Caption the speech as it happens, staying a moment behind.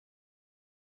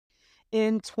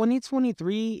In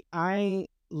 2023, I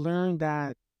learned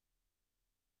that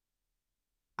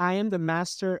I am the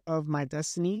master of my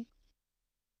destiny.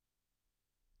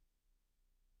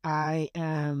 I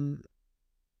am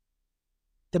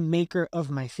the maker of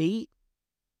my fate,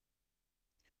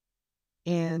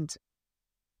 and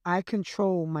I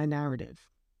control my narrative.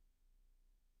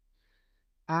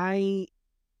 I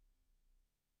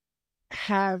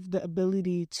have the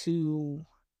ability to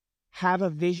have a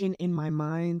vision in my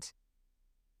mind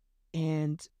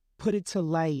and put it to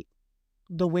light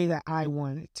the way that I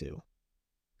want it to.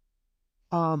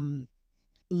 Um,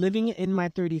 Living in my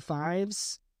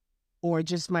 35s or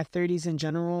just my 30s in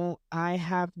general, I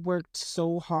have worked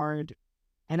so hard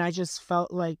and I just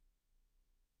felt like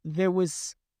there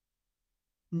was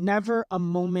never a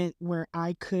moment where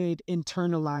I could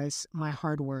internalize my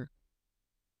hard work.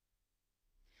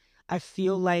 I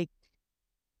feel like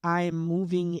I'm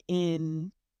moving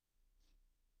in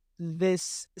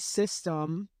this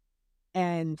system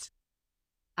and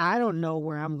I don't know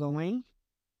where I'm going.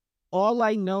 All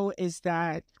I know is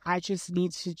that I just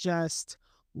need to just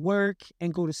work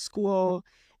and go to school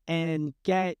and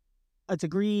get a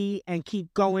degree and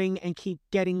keep going and keep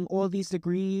getting all these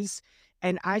degrees.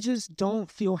 And I just don't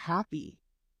feel happy.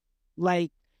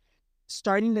 Like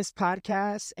starting this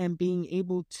podcast and being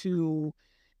able to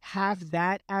have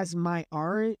that as my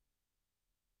art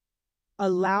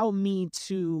allow me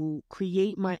to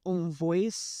create my own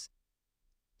voice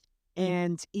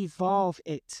and evolve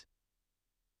it,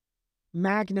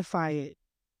 magnify it.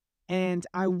 And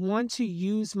I want to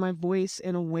use my voice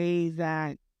in a way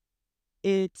that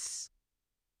it's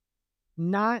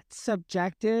not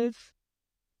subjective,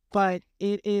 but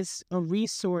it is a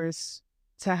resource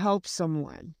to help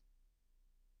someone.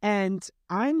 And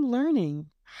I'm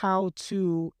learning how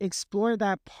to explore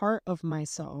that part of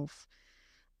myself.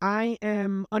 I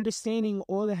am understanding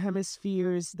all the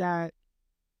hemispheres that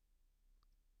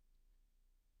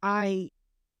I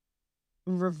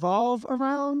revolve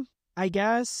around, I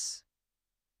guess,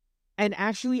 and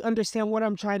actually understand what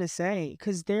I'm trying to say.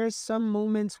 Because there's some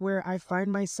moments where I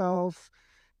find myself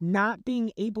not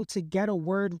being able to get a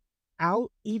word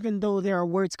out, even though there are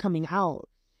words coming out.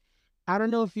 I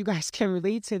don't know if you guys can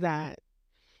relate to that.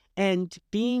 And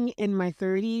being in my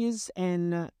 30s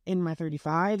and in my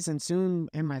 35s and soon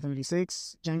in my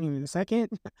 36, January the 2nd,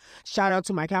 shout out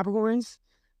to my Capricorns.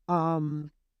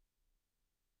 Um,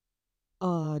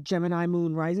 Gemini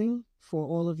moon rising for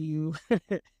all of you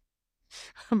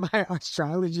my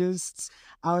astrologists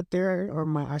out there or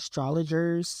my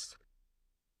astrologists.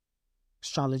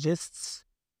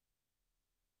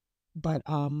 But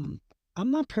I'm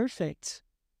not perfect.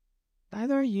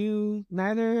 Neither are you,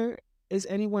 neither is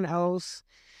anyone else.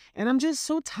 And I'm just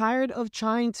so tired of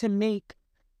trying to make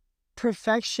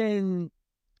perfection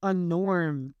a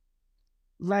norm.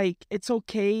 Like it's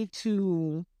okay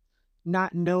to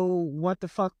not know what the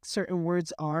fuck certain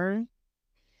words are.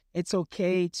 It's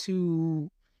okay to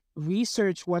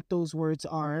research what those words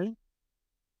are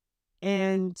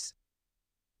and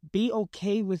be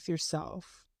okay with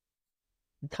yourself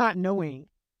not knowing.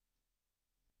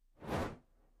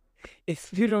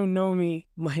 If you don't know me,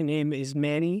 my name is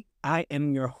Manny. I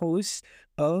am your host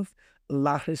of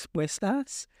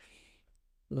Respuestas.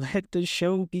 Let the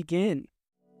show begin.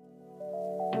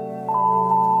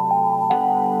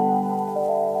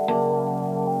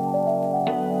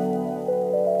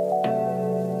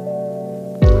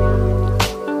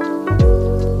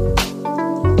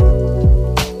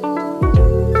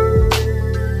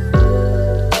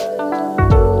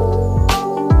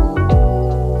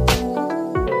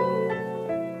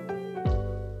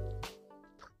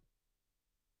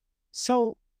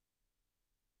 So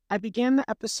I began the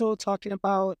episode talking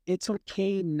about it's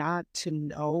okay not to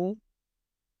know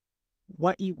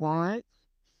what you want.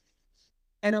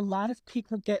 And a lot of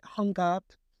people get hung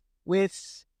up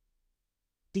with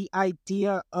the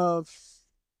idea of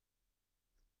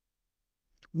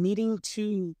needing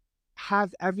to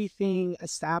have everything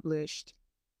established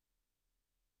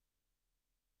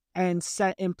and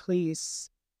set in place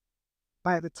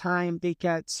by the time they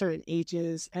get certain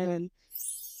ages. And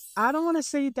I don't want to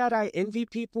say that I envy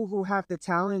people who have the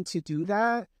talent to do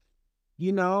that,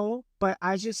 but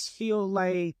I just feel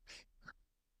like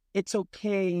it's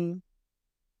okay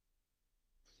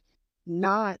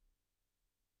not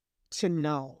to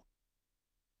know,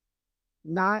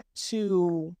 not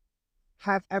to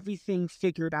have everything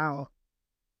figured out,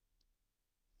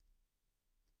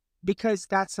 because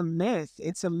that's a myth.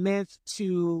 It's a myth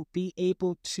to be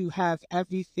able to have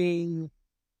everything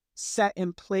set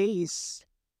in place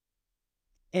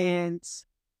and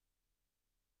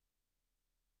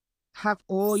have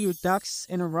all your ducks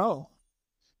in a row.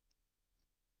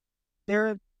 there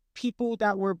are people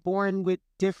that were born with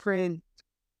different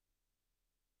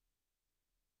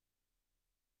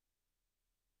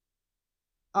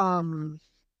um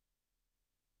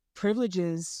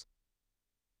privileges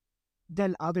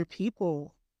than other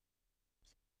people.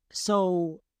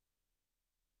 So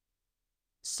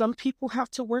some people have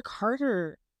to work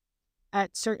harder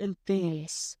at certain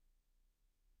things,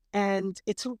 and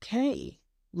it's okay.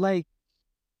 Like,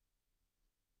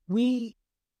 we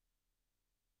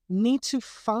need to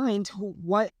find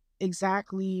what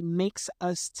exactly makes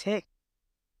us tick.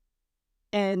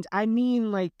 And I mean,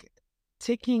 like,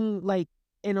 ticking, like,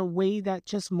 in a way that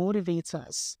just motivates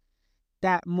us,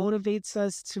 that motivates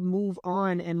us to move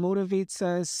on and motivates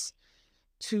us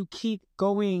to keep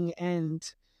going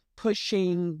and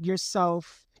pushing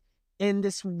yourself in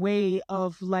this way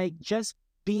of, like, just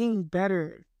being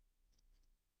better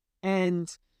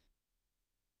and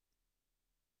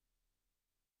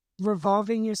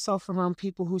revolving yourself around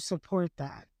people who support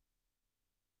that.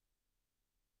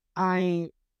 I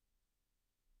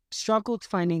struggled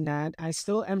finding that. I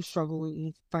still am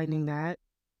struggling finding that,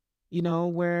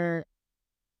 where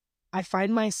I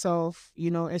find myself,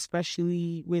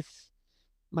 especially with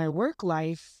my work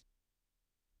life,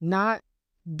 not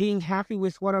being happy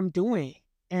with what I'm doing.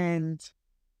 And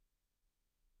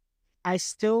I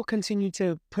still continue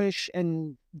to push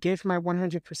and give my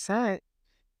 100%.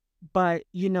 But,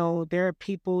 there are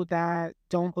people that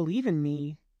don't believe in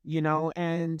me,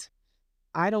 and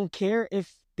I don't care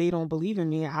if they don't believe in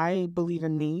me. I believe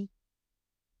in me.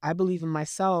 I believe in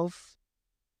myself.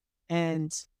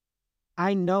 And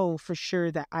I know for sure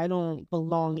that I don't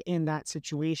belong in that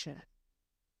situation.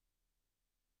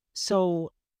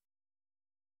 So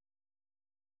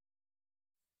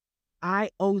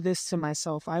I owe this to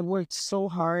myself. I worked so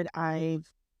hard.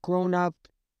 I've grown up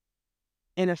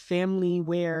in a family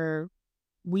where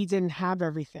we didn't have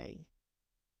everything.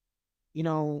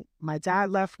 My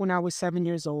dad left when I was 7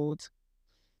 years old.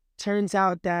 Turns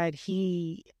out that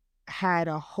he had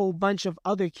a whole bunch of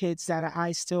other kids that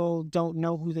I still don't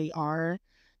know who they are.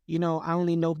 I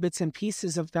only know bits and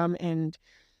pieces of them, and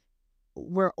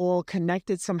we're all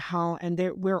connected somehow. And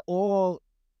we're all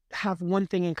have one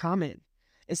thing in common,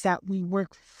 is that we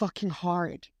work fucking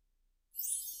hard.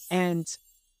 And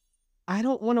I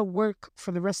don't want to work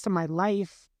for the rest of my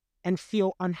life and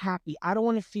feel unhappy. I don't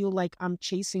want to feel like I'm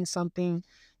chasing something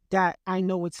that I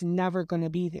know it's never going to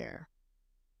be there.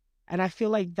 And I feel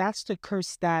like that's the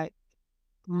curse that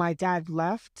my dad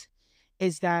left,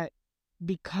 is that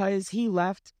because he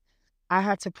left, I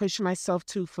had to push myself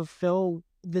to fulfill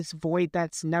this void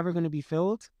that's never going to be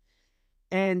filled.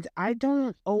 And I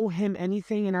don't owe him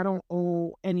anything, and I don't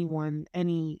owe anyone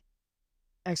any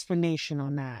explanation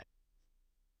on that.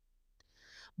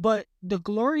 But the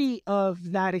glory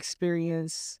of that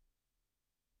experience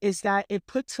is that it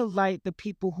put to light the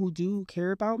people who do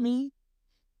care about me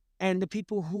and the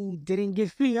people who didn't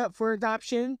give me up for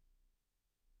adoption.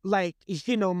 Like,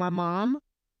 my mom.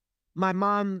 My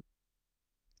mom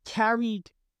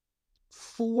carried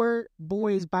 4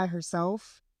 boys by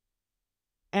herself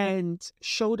and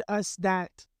showed us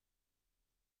that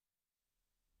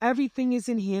everything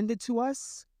isn't handed to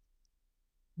us.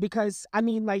 Because, I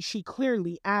mean, like, she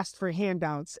clearly asked for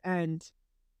handouts. And,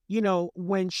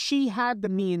 when she had the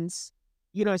means,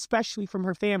 especially from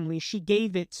her family, she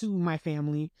gave it to my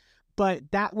family.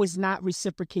 But that was not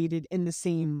reciprocated in the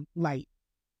same light.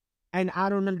 And I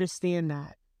don't understand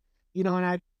that. And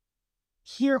I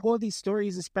hear all these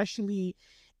stories, especially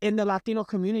in the Latino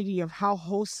community, of how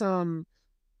wholesome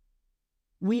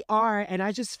we are. And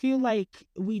I just feel like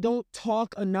we don't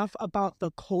talk enough about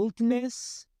the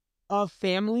coldness of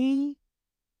family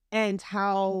and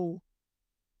how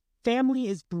family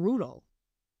is brutal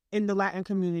in the Latin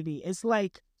community. It's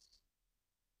like,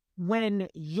 when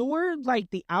you're like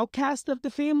the outcast of the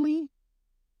family,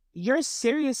 you're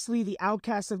seriously the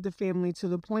outcast of the family, to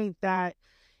the point that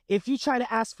if you try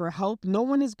to ask for help, no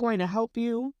one is going to help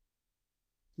you.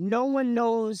 No one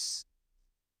knows,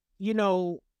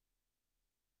 if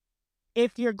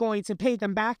you're going to pay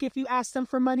them back if you ask them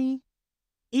for money,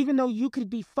 even though you could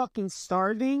be fucking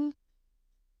starving.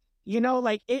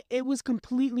 Like, it was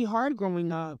completely hard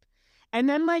growing up. And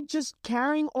then, like, just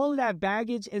carrying all of that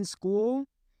baggage in school,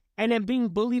 and then being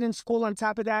bullied in school on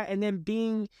top of that, and then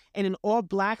being in an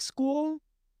all-black school,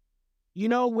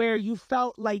 where you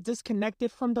felt like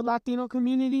disconnected from the Latino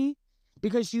community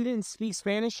because you didn't speak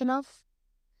Spanish enough.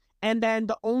 And then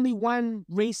the only one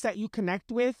race that you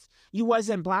connect with, you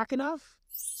wasn't black enough.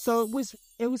 So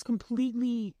it was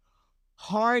completely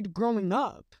hard growing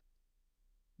up,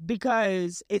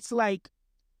 because it's like,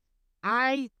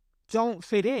 I don't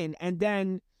fit in. And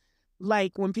then,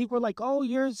 Like when people are like, "Oh,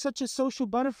 you're such a social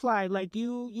butterfly. Like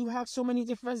you have so many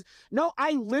different friends." No,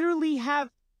 I literally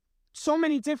have so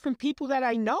many different people that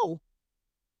I know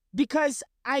because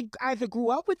I either grew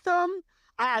up with them,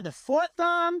 I either fought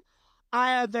them,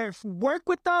 I either work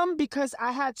with them because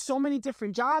I had so many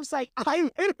different jobs. Like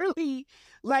I literally,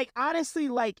 like honestly,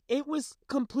 like it was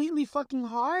completely fucking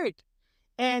hard.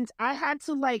 And I had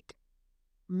to like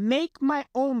make my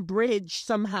own bridge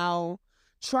somehow,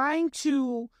 trying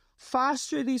to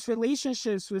foster these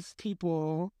relationships with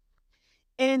people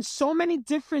in so many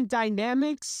different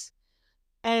dynamics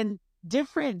and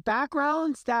different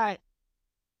backgrounds that,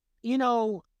 you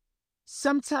know,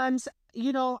 sometimes,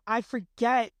 I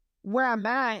forget where I'm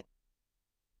at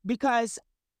because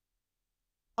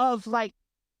of like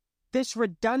this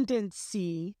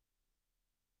redundancy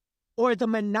or the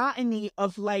monotony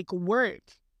of like work.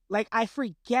 Like I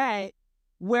forget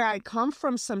where I come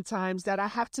from sometimes, that I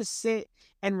have to sit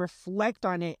and reflect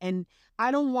on it. And I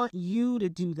don't want you to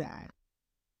do that.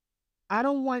 I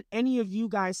don't want any of you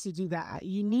guys to do that.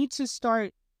 You need to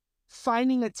start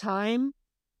finding a time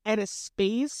and a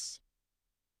space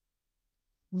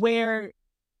where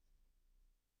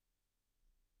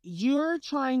you're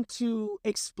trying to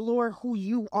explore who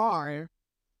you are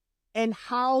and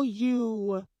how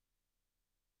you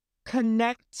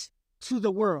connect to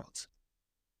the world.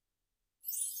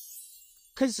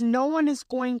 Because no one is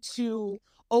going to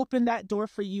open that door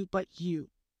for you but you.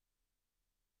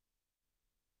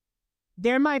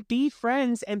 There might be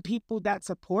friends and people that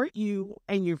support you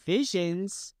and your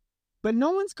visions, but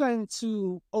no one's going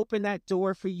to open that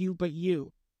door for you but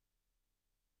you.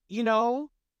 You know,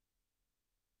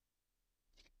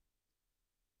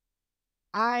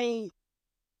 I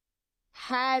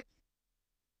had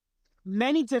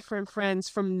many different friends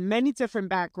from many different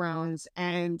backgrounds,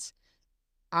 and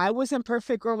I wasn't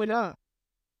perfect growing up.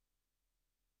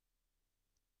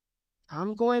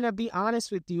 I'm going to be honest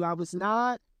with you. I was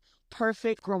not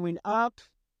perfect growing up.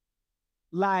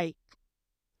 Like,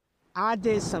 I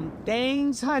did some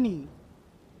things, honey.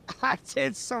 I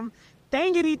did some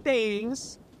thangity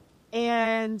things.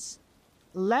 And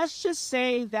let's just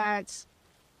say that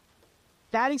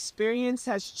that experience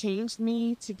has changed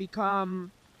me to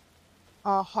become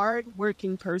a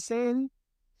hardworking person.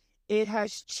 It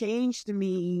has changed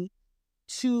me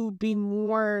to be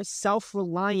more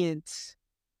self-reliant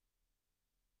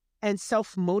and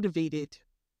self-motivated.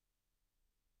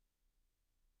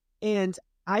 And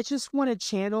I just want to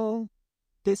channel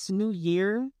this new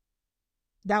year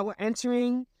that we're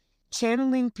entering,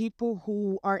 channeling people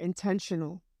who are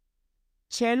intentional,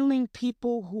 channeling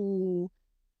people who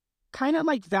kind of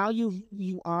like value who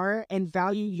you are and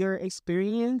value your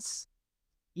experience,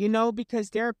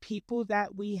 because there are people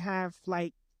that we have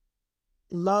like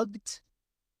lugged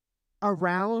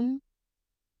around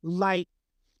like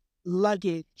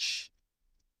luggage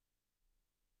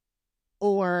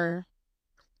or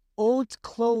old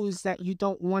clothes that you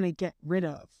don't want to get rid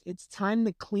of. It's time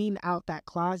to clean out that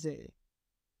closet,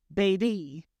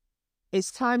 baby.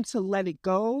 It's time to let it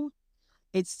go.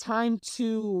 It's time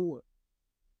to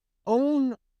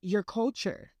own your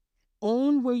culture,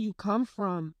 own where you come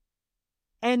from,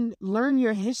 and learn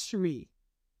your history.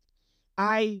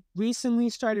 I recently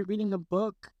started reading a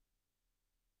book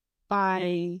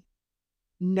by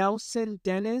Nelson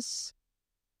Dennis.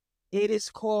 It is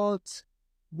called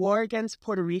War Against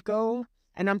Puerto Rico.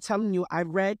 And I'm telling you, I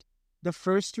read the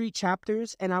first 3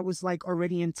 chapters and I was like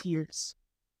already in tears.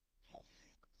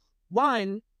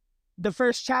 One, the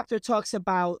first chapter talks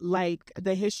about like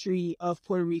the history of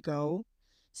Puerto Rico.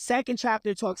 Second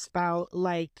chapter talks about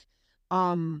like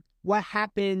what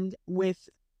happened with,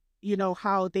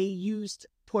 how they used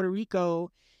Puerto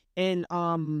Rico and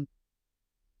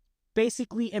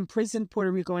basically imprisoned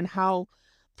Puerto Rico, and how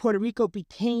Puerto Rico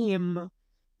became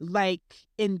like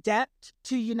in debt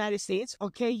to the United States.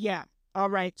 Okay, yeah. All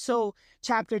right. So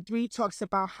chapter 3 talks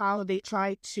about how they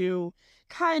tried to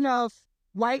kind of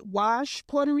whitewash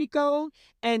Puerto Rico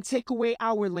and take away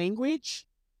our language.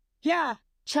 Yeah.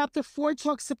 Chapter 4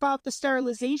 talks about the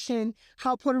sterilization,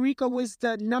 how Puerto Rico was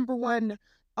the number one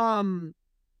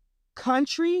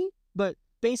country, but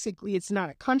basically it's not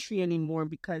a country anymore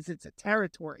because it's a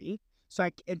territory. So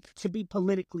to be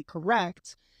politically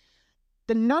correct,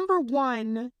 the number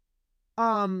one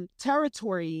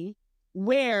territory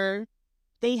where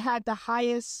they had the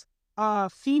highest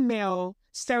female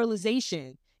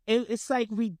sterilization. It's like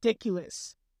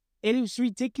ridiculous. It is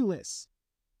ridiculous.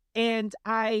 And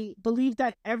I believe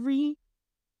that every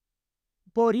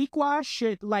Boricua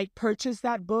should like purchase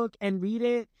that book and read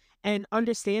it and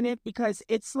understand it, because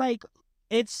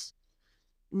it's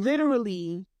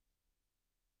literally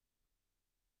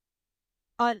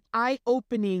an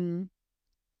eye-opening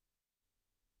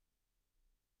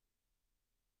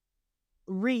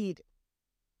read.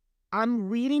 I'm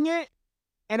reading it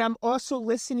and I'm also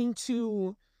listening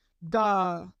to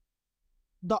the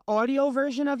audio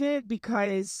version of it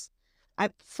because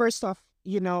I first off,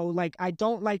 like I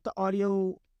don't like the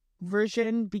audio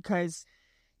version because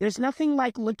there's nothing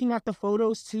like looking at the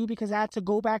photos too, because I had to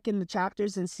go back in the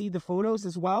chapters and see the photos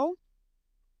as well.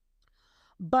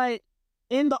 But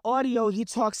in the audio, he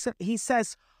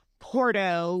says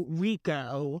Puerto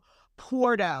Rico.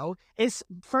 Puerto is,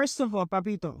 first of all,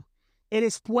 papito, it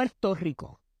is Puerto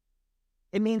Rico.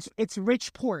 It means it's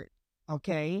rich port,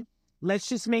 okay? Let's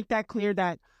just make that clear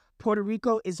that Puerto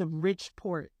Rico is a rich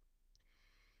port.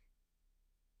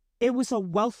 It was a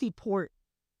wealthy port.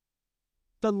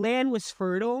 The land was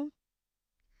fertile.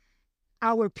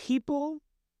 Our people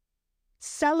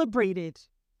celebrated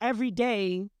every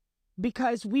day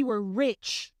because we were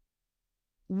rich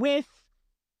with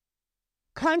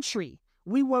country.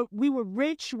 We were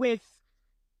rich with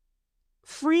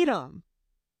freedom.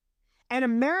 And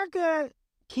America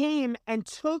came and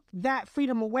took that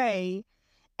freedom away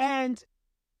and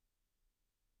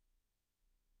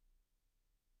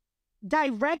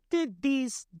directed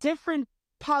these different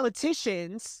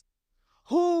politicians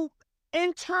who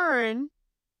in turn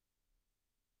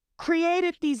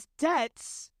created these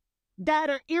debts that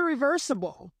are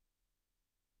irreversible.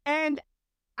 And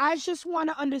I just want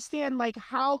to understand, like,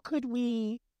 how could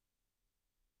we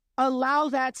allow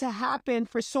that to happen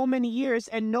for so many years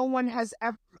and no one has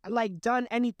ever, like, done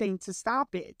anything to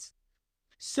stop it?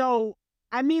 So,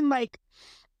 I mean, like,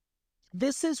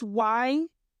 this is why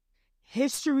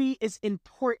history is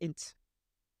important.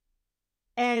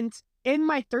 And in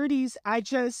my 30s, I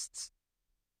just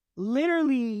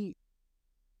literally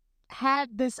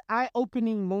had this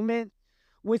eye-opening moment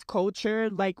with culture.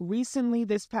 Like recently,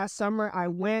 this past summer, I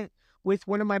went with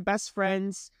one of my best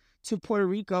friends to Puerto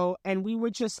Rico and we were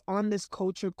just on this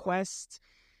culture quest.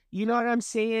 You know what I'm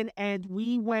saying? And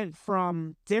we went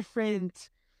from different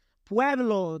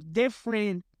pueblo,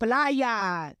 different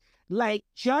playa, like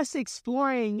just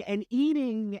exploring and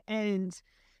eating and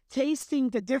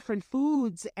tasting the different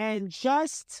foods and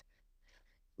just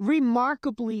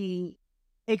remarkably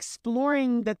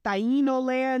exploring the Taíno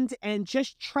land and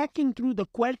just trekking through the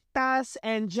cuertas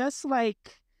and just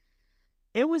like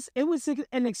it was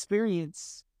an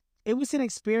experience. It was an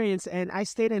experience and I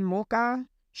stayed in Moca.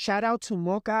 Shout out to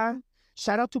Moca.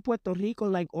 Shout out to Puerto Rico.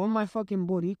 Like all my fucking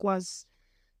Boricuas,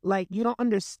 like you don't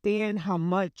understand how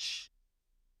much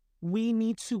we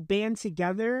need to band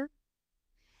together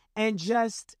and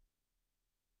just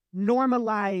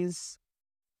normalize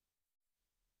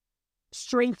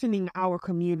strengthening our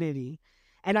community.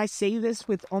 And I say this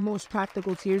with almost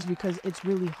practical tears because it's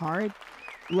really hard.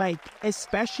 Like,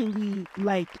 especially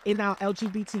like in our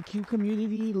LGBTQ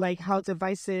community, like how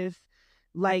divisive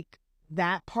like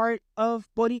that part of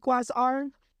Boricuas are.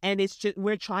 And it's just,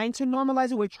 we're trying to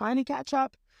normalize it. We're trying to catch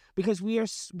up because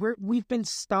we've been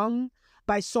stung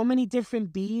by so many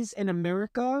different bees in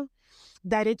America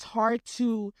that it's hard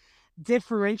to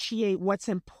differentiate what's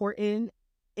important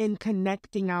in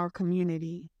connecting our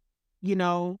community, you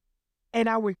know, and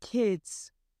our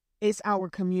kids is our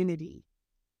community.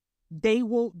 They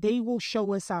will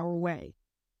show us our way.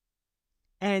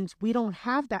 And we don't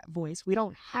have that voice. We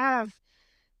don't have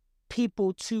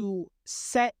people to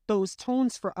set those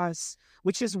tones for us,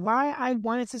 which is why I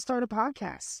wanted to start a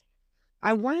podcast.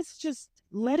 I wanted to just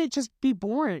let it just be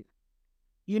born,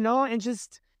 and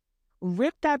just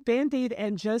rip that Band-Aid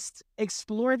and just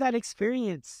explore that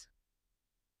experience.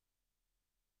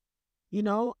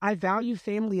 I value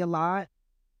family a lot.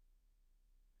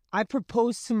 I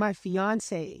proposed to my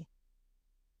fiance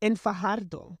in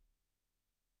Fajardo.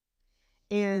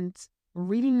 And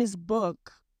reading this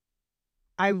book,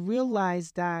 I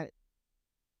realized that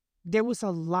there was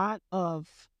a lot of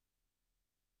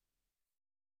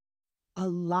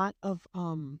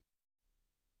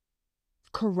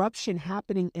corruption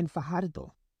happening in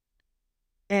Fajardo.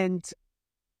 And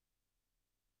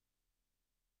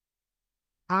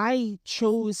I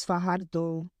chose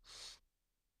Fajardo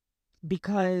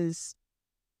because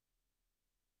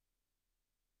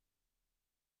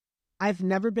I've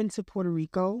never been to Puerto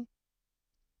Rico,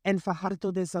 and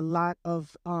Fajardo, there's a lot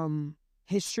of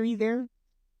history there.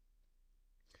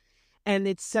 And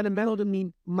it's sentimental to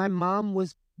me. My mom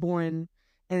was born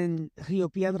in Rio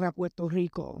Piedra, Puerto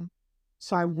Rico.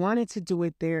 So I wanted to do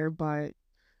it there, but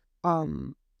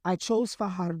I chose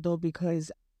Fajardo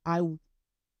because I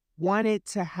wanted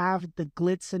to have the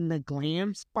glitz and the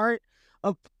glams part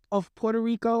of Puerto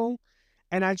Rico.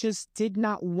 And I just did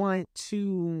not want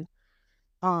to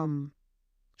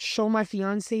show my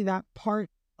fiance that part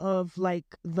of like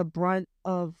the brunt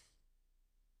of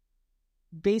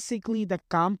basically the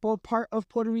campo part of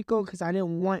Puerto Rico, because I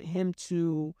didn't want him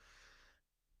to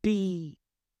be,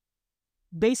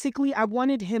 basically I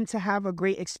wanted him to have a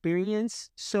great experience.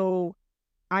 So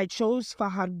I chose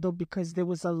Fajardo because there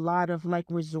was a lot of like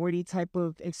resorty type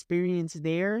of experience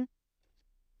there.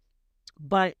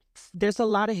 But there's a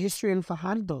lot of history in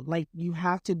Fajardo. Like, you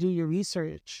have to do your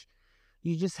research.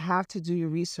 You just have to do your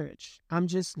research. I'm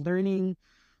just learning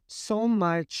so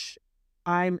much.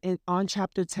 On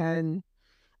chapter 10,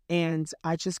 and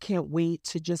I just can't wait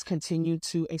to just continue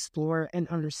to explore and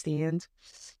understand,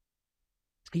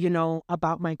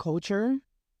 about my culture.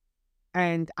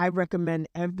 And I recommend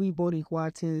every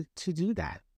Boricua to do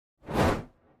that.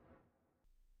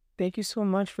 Thank you so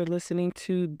much for listening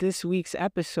to this week's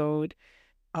episode.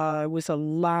 It was a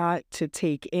lot to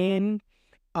take in.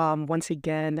 Once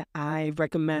again, I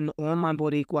recommend all my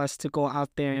Boricuas to go out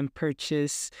there and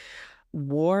purchase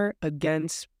War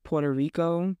Against Puerto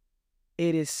Rico.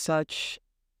 It is such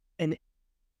an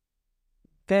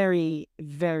very,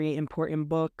 very important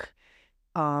book.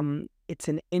 It's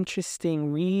an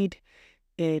interesting read.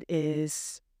 It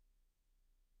is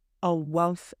a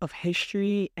wealth of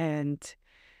history, and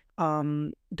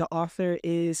the author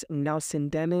is Nelson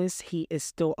Dennis. He is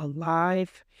still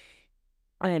alive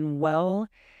and well,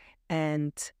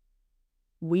 and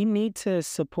we need to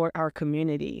support our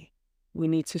community. We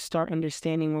need to start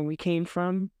understanding where we came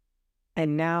from,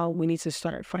 and now we need to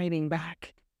start fighting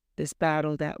back this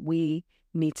battle that we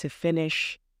need to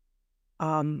finish.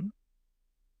 I'm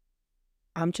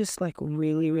just like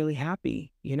really, really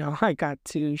happy, I got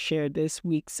to share this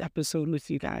week's episode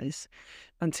with you guys.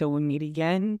 Until we meet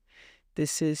again,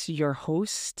 this is your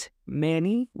host,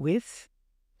 Manny, with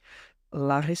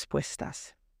Las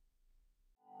Respuestas.